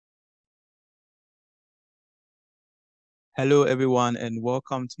Hello everyone and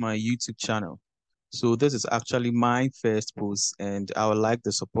welcome to my YouTube channel. So this is actually my first post and I would like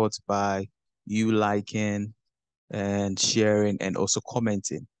the support by you liking and sharing and also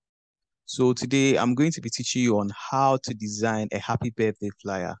commenting. So today I'm going to be teaching you on how to design a happy birthday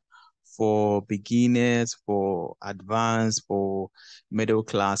flyer for beginners, for advanced, for middle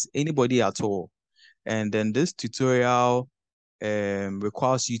class, anybody at all. And then this tutorial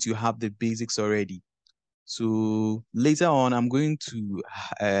requires you to have the basics already. So later on, I'm going to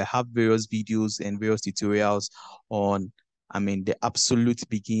have various videos and various tutorials on, the absolute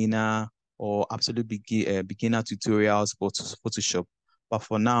beginner or absolute beginner tutorials for Photoshop. But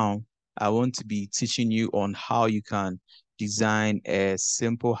for now, I want to be teaching you on how you can design a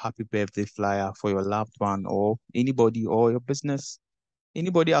simple happy birthday flyer for your loved one or anybody or your business,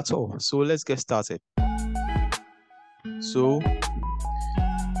 anybody at all. So let's get started. So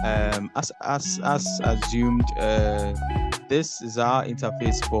as assumed, this is our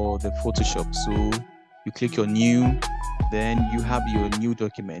interface for the Photoshop. So you click your new, then you have your new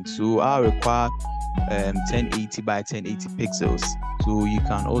document. So I require 1080 by 1080 pixels. So you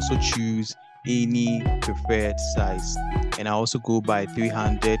can also choose any preferred size, and I also go by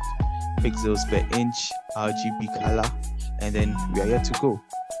 300 pixels per inch RGB color, and then we are here to go.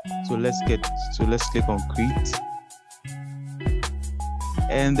 So let's click on create.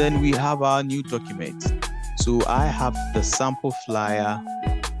 And then we have our new document. So I have the sample flyer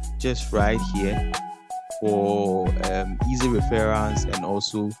just right here for easy reference and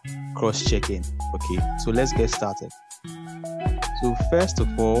also cross-checking. Okay, so let's get started. So first of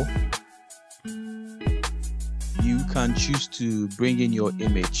all, you can choose to bring in your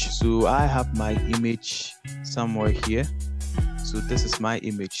image. So I have my image somewhere here. So this is my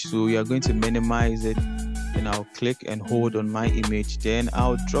image. So you are going to minimize it, and I'll click and hold on my image, then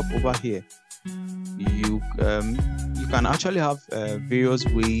I'll drop over here. You can actually have various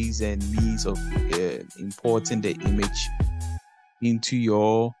ways and means of importing the image into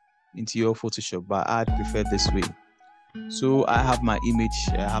your Photoshop, but I'd prefer this way. So I have my image.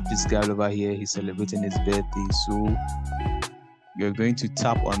 I have this guy over here, he's celebrating his birthday. So you're going to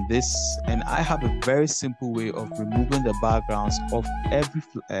tap on this, and I have a very simple way of removing the backgrounds of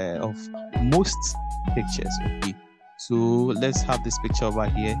most pictures. Okay, so let's have this picture over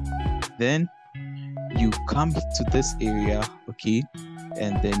here. Then you come to this area, okay,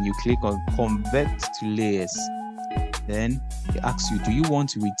 and then you click on convert to layers. Then it asks you, do you want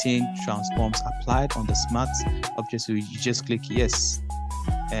to retain transforms applied on the smart object? So you just click yes,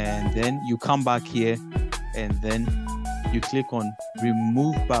 and then you come back here, and then you click on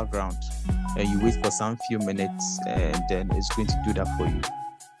remove background, and you wait for some few minutes, and then it's going to do that for you.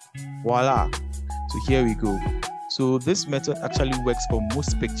 Voila. So here we go. So this method actually works for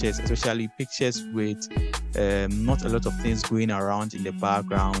most pictures, especially pictures with not a lot of things going around in the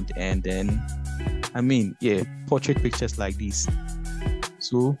background, and then portrait pictures like this.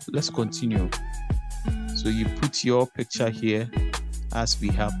 So let's continue. So you put your picture here as we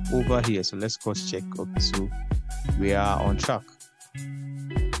have over here. So let's cross check. Okay, so we are on track.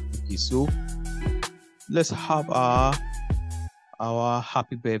 Okay, so let's have our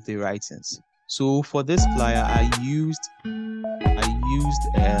happy birthday writings. So for this flyer, I used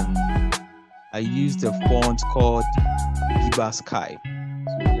the font called Biba Sky.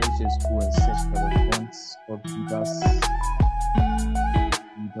 So let's just go and search for the font called Biba.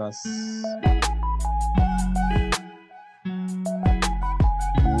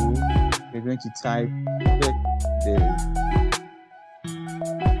 So we're going to type the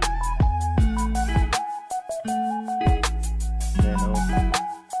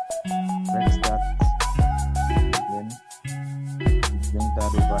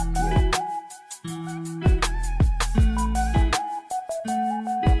over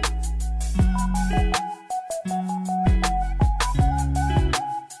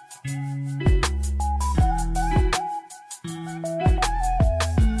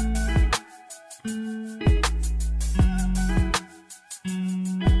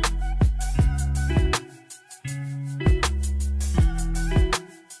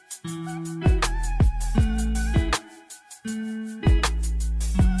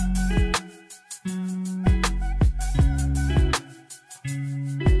here.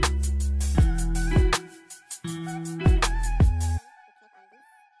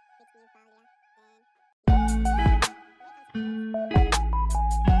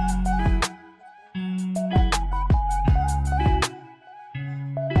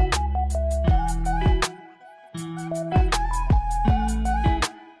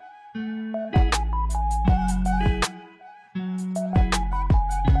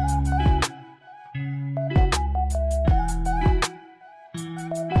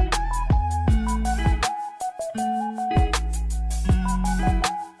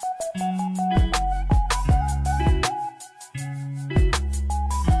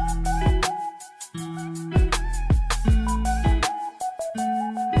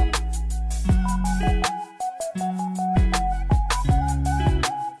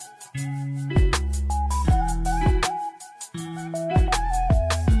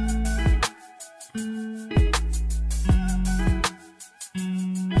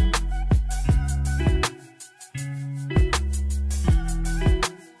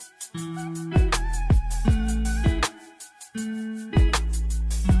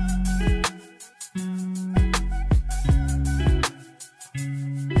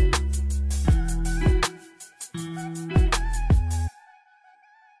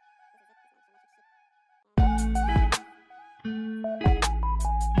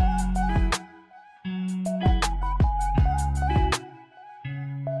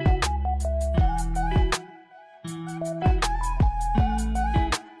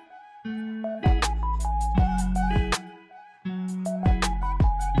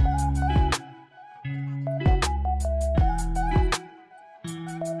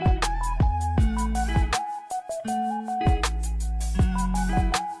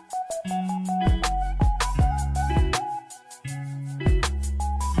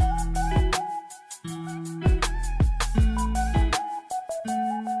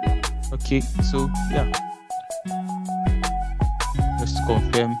 Okay, so yeah, let's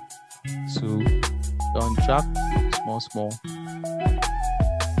confirm to down track small.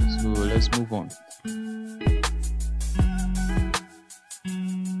 So let's move on.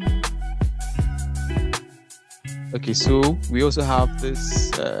 Okay, so we also have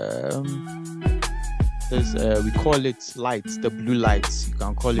this we call it lights, the blue lights. You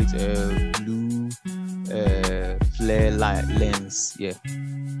can call it a blue flare light lens. Yeah,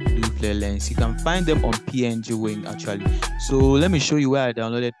 blue flare lens. You can find them on PNG Wing actually. So let me show you where I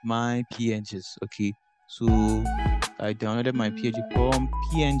downloaded my PNGs. Okay, so I downloaded my PNG from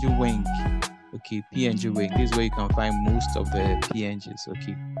PNG Wing. Okay, PNG Wing. This is where you can find most of the PNGs.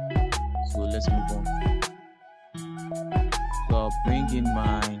 Okay, so let's move on. So I'll bring in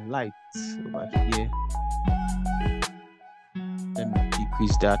my lights over here. Let me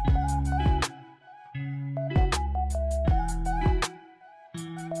decrease that.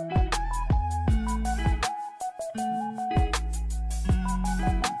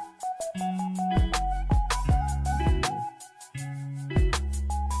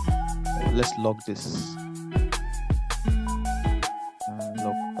 Let's log this.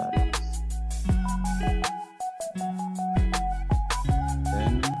 Log that.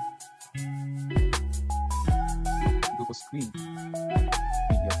 Then go for screen.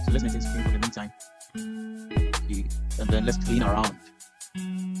 Yeah, so let's maintain screen for the meantime. Okay, and then let's clean around.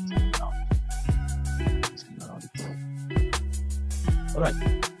 Let's clean around it. All right.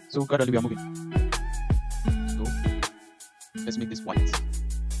 So gradually we are moving. So let's make this white.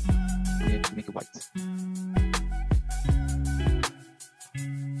 To make it white.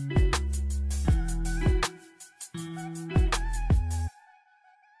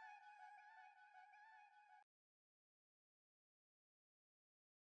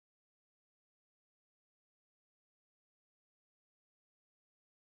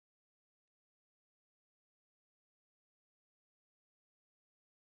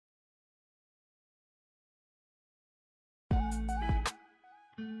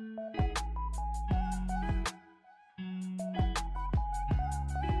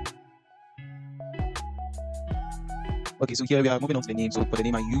 Okay, so here we are moving on to the name. So for the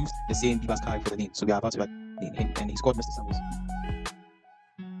name, I used the same Divas Kai for the name. So we are about to write him, and he's called Mr. Samuels.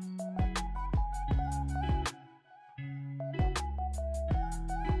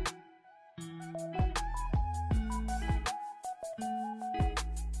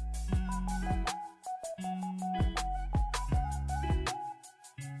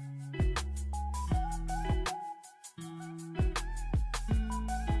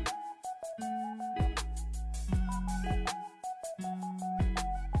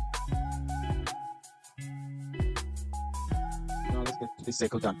 This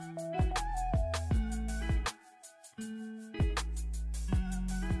circle done.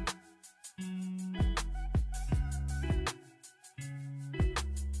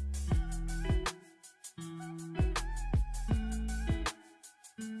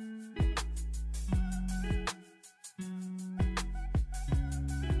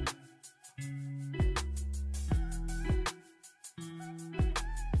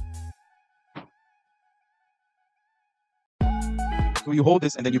 So you hold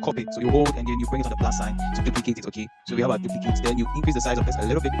this and then you copy it. So you hold and then you bring it on the plus sign to duplicate it. Okay, so we have our duplicate. Then you increase the size of this a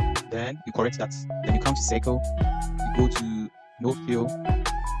little bit. Then you correct that. Then you come to circle. You go to no fill,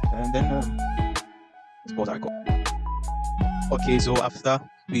 and then let's pause our record. Okay, so after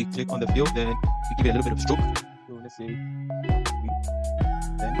we click on the fill, then we give it a little bit of stroke. So let's say V.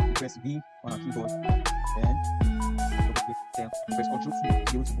 Then we press V on our keyboard. Then press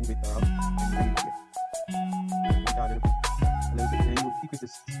Ctrl to move it around. And bring it here. Down a little bit. A little bit, then you decrease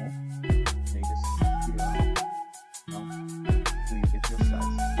this small, and you just keep it around now, so you get your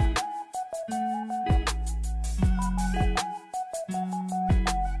size.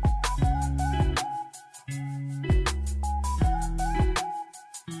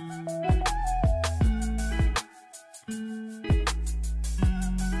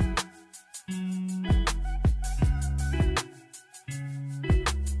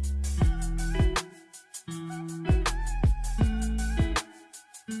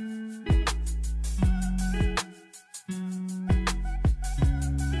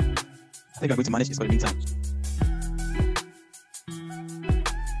 I think I'm going to manage this for the meantime.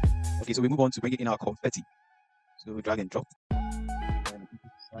 Okay, so we move on to bring it in our confetti. So we drag and drop. And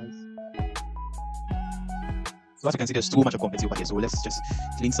size. So as you can see, there's too much of confetti over here. So let's just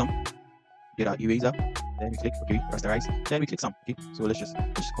clean some. Get our eraser. Then we click, okay, rasterize. Then we click some. Okay, so let's just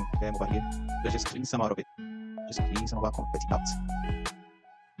confirm over here. Let's just clean some out of it. Just clean some of our confetti out.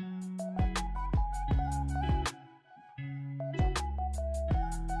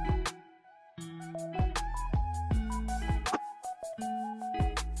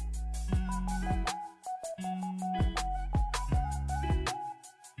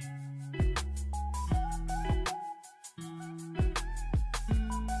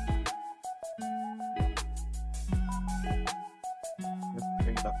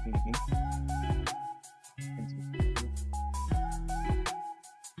 back in again.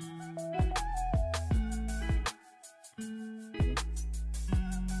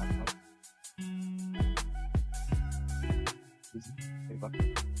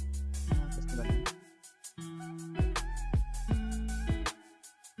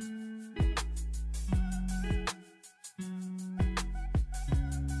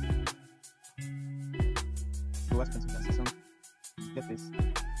 So as you can see, get this,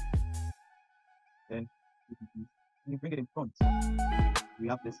 then you bring it in front. We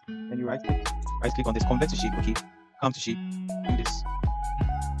have this, then you right click on this, convert to shape. Okay, come to shape, do this,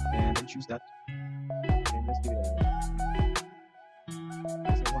 and then choose that, and let's give it a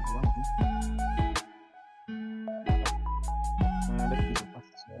one, and let's give it a fast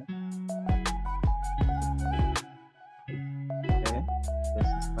small, and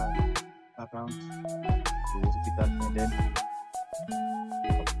let's just background, so let's take that, and then let's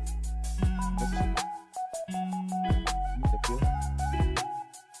use the fill.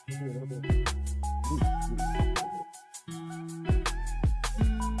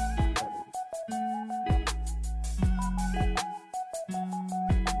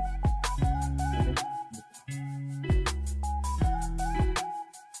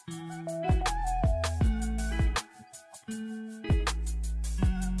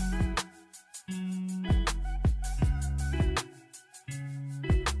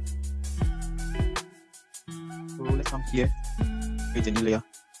 So let's come here, create a new layer,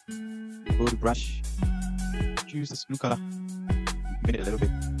 go to brush, choose this blue color, made it a little bit,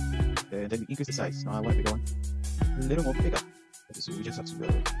 and then we increase the size. Now I want a bigger one, a little more bigger. So we just have to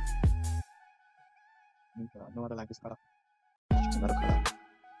no other like this color, choose another color.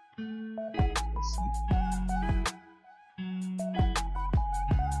 Let's see.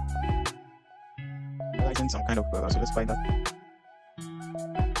 Lighten some kind of color, so let's find that.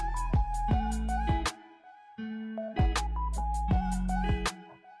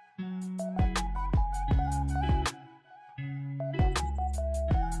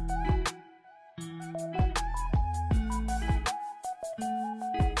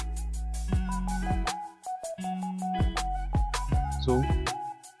 So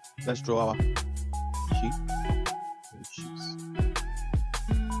let's draw our sheep.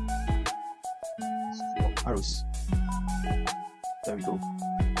 Arrows. There we go.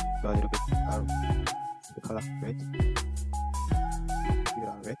 Got a little bit arrow. The color red. Give it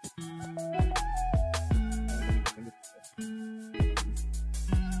a red.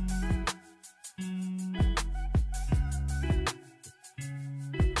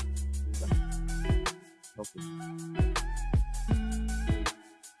 Okay.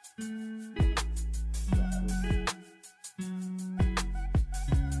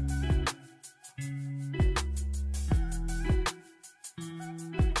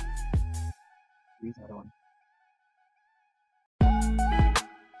 Another one.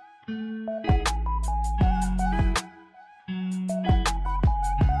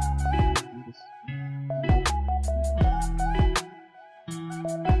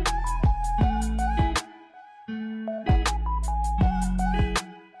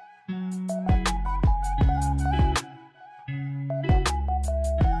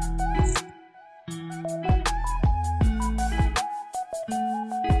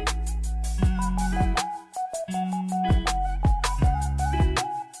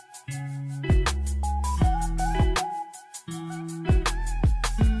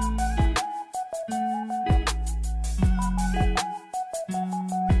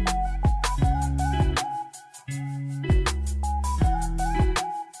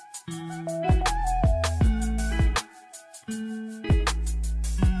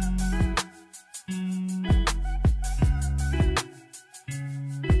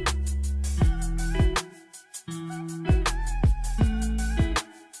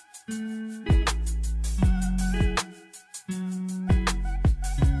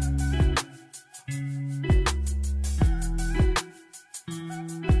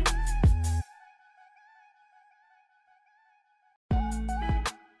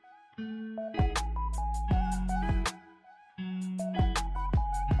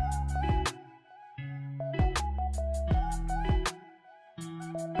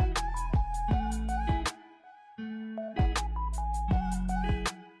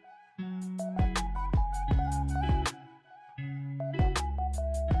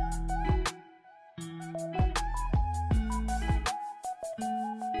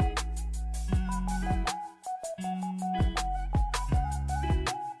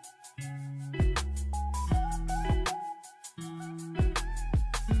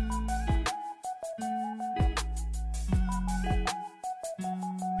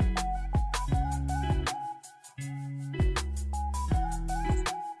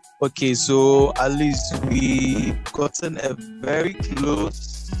 Okay, so at least we gotten a very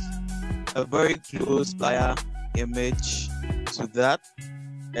close flyer image to that,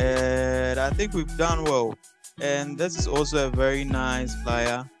 and I think we've done well. And this is also a very nice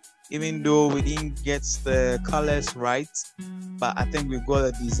flyer, even though we didn't get the colors right, but I think we've got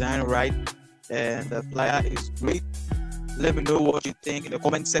the design right, and the flyer is great. Let me know what you think in the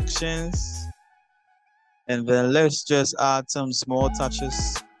comment sections, and then let's just add some small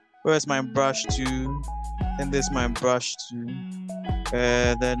touches. Where's my brush to? And this is my brush too.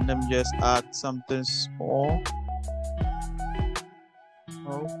 Then let me just add something small.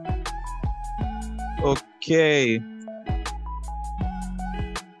 Okay.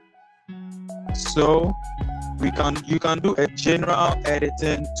 So you can do a general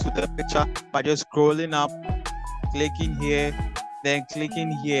editing to the picture by just scrolling up, clicking here, then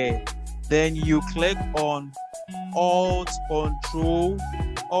clicking here. Then you click on Alt Control,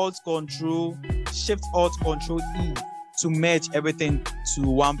 Shift Alt Control E to merge everything to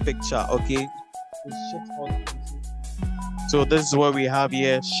one picture. Okay. Shift Alt Control. So this is what we have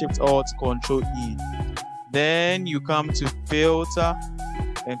here. Shift Alt Control E. Then you come to Filter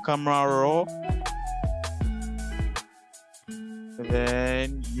and Camera Raw.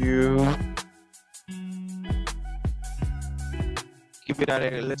 Then you give it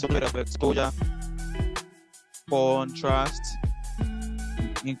a little bit of exposure, contrast,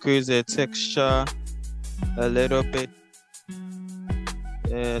 increase the texture a little bit,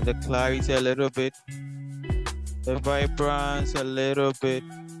 the clarity a little bit, the vibrance a little bit,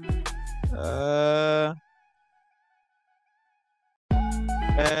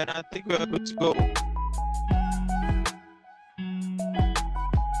 and I think we're good to go.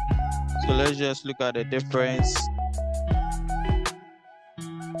 So let's just look at the difference.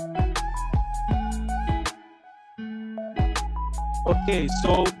 Okay,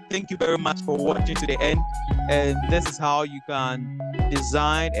 so thank you very much for watching to the end, and this is how you can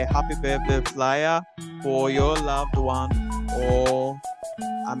design a happy birthday flyer for your loved one, or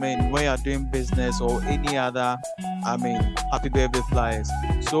when you're doing business or any other happy birthday flyers.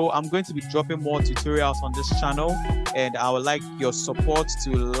 So I'm going to be dropping more tutorials on this channel, and I would like your support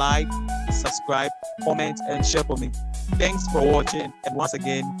to like, subscribe, comment, and share for me. Thanks for watching, and once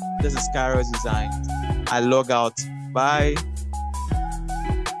again, this is Kairos Design. I log out. Bye.